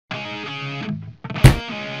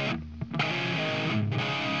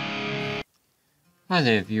Hi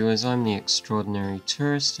there viewers, I'm the Extraordinary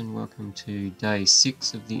Tourist and welcome to day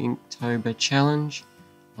 6 of the InkTober challenge.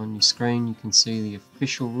 On your screen you can see the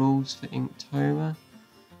official rules for InkTober,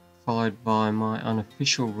 followed by my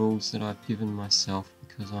unofficial rules that I've given myself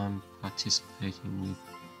because I'm participating with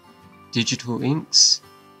digital inks,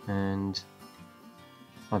 and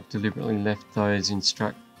I've deliberately left those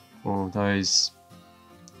those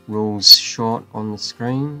rules short on the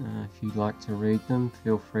screen. If you'd like to read them,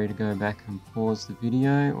 feel free to go back and pause the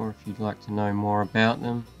video, or if you'd like to know more about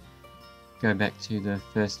them, go back to the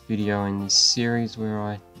first video in this series where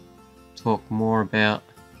I talk more about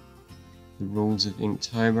the rules of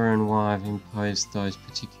InkTober and why I've imposed those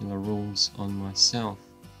particular rules on myself.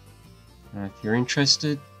 If you're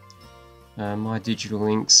interested, my digital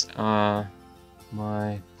inks are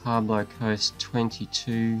my Pablo Coast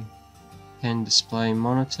 22 pen display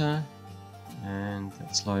monitor, and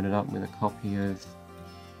that's loaded up with a copy of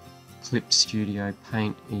Clip Studio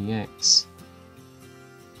Paint EX.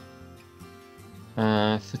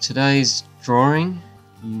 For today's drawing,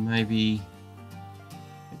 you may be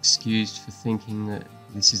excused for thinking that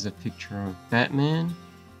this is a picture of Batman,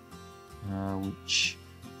 which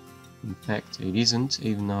in fact it isn't,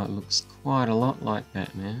 even though it looks quite a lot like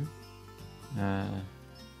Batman.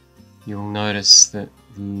 You'll notice that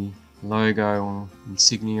the logo or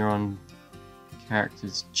insignia on the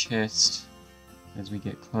character's chest as we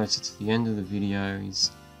get closer to the end of the video is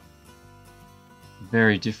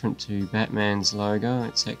very different to Batman's logo.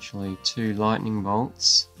 It's actually two lightning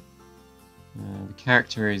bolts. The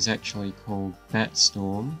character is actually called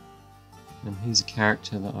Batstorm, and he's a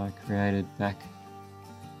character that I created back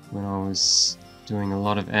when I was doing a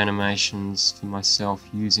lot of animations for myself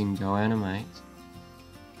using GoAnimate,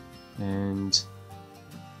 and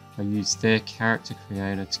I used their character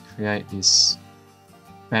creator to create this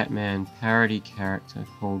Batman parody character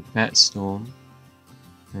called Batstorm,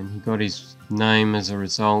 and he got his name as a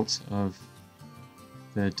result of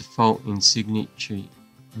the default insignia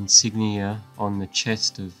on the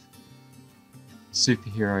chest of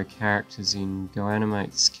superhero characters in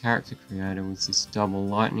GoAnimate's character creator was this double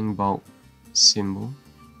lightning bolt symbol.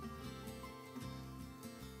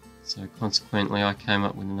 So consequently I came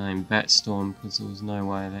up with the name Batstorm because there was no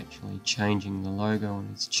way of actually changing the logo on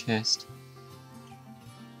his chest.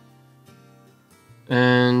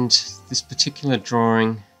 And this particular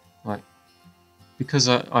drawing, because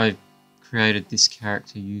I created this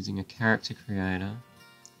character using a character creator,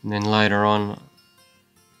 and then later on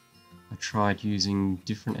I tried using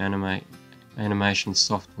different animation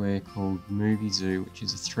software called Movie Zoo, which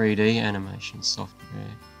is a 3D animation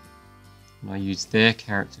software. And I used their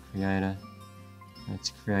character creator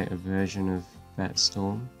to create a version of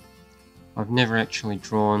Batstorm. I've never actually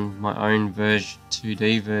drawn my own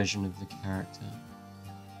 2D version of the character,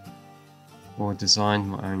 or designed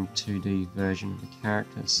my own 2D version of the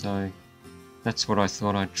character, so that's what I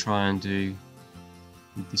thought I'd try and do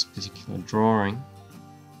with this particular drawing.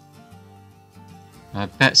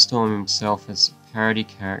 Batstorm himself, as a parody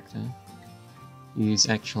character, is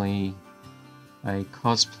actually a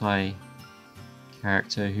cosplay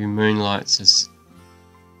character who moonlights as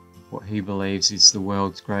what he believes is the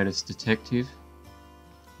world's greatest detective.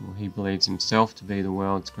 Well, he believes himself to be the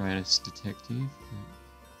world's greatest detective,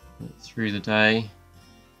 but through the day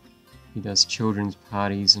he does children's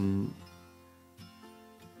parties and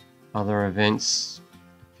other events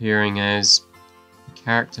appearing as the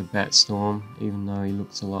character Batstorm. Even though he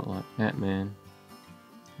looks a lot like Batman,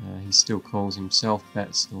 he still calls himself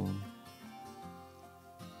Batstorm.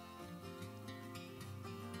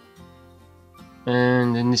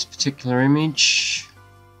 And in this particular image,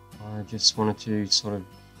 I just wanted to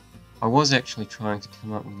I was actually trying to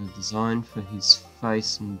come up with a design for his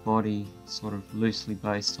face and body, sort of loosely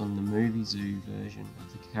based on the Movie Zoo version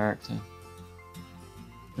of the character.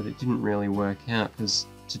 But it didn't really work out, because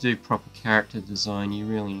to do proper character design you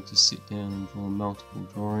really need to sit down and draw multiple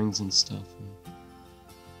drawings and stuff. And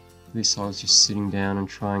this I was just sitting down and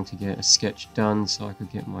trying to get a sketch done so I could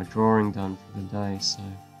get my drawing done for the day. So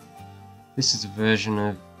this is a version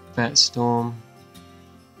of Batstorm,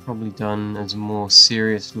 probably done as a more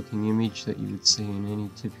serious looking image that you would see in any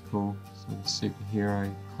typical sort of superhero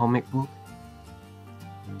comic book.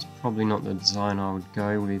 It's probably not the design I would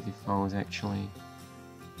go with if I was actually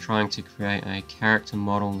trying to create a character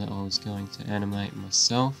model that I was going to animate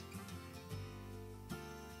myself.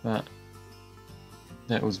 But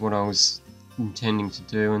that was what I was intending to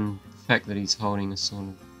do, and the fact that he's holding a sort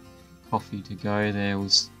of coffee to go there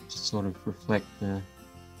was to sort of reflect the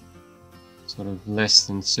sort of less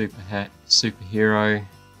than superhero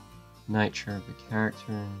nature of the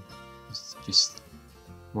character, and just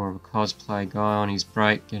more of a cosplay guy on his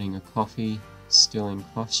break getting a coffee, still in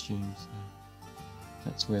costume, so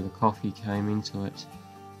that's where the coffee came into it.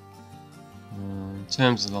 In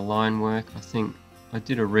terms of the line work, I think I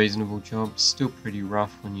did a reasonable job. Still pretty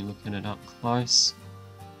rough when you look at it up close.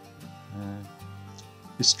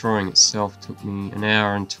 This drawing itself took me an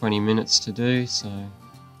hour and 20 minutes to do, so I'm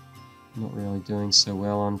not really doing so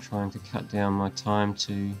well. I'm trying to cut down my time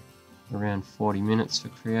to around 40 minutes for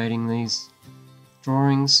creating these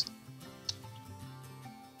drawings.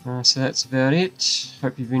 So that's about it.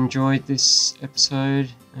 Hope you've enjoyed this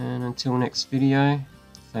episode, and until next video,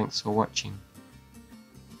 thanks for watching.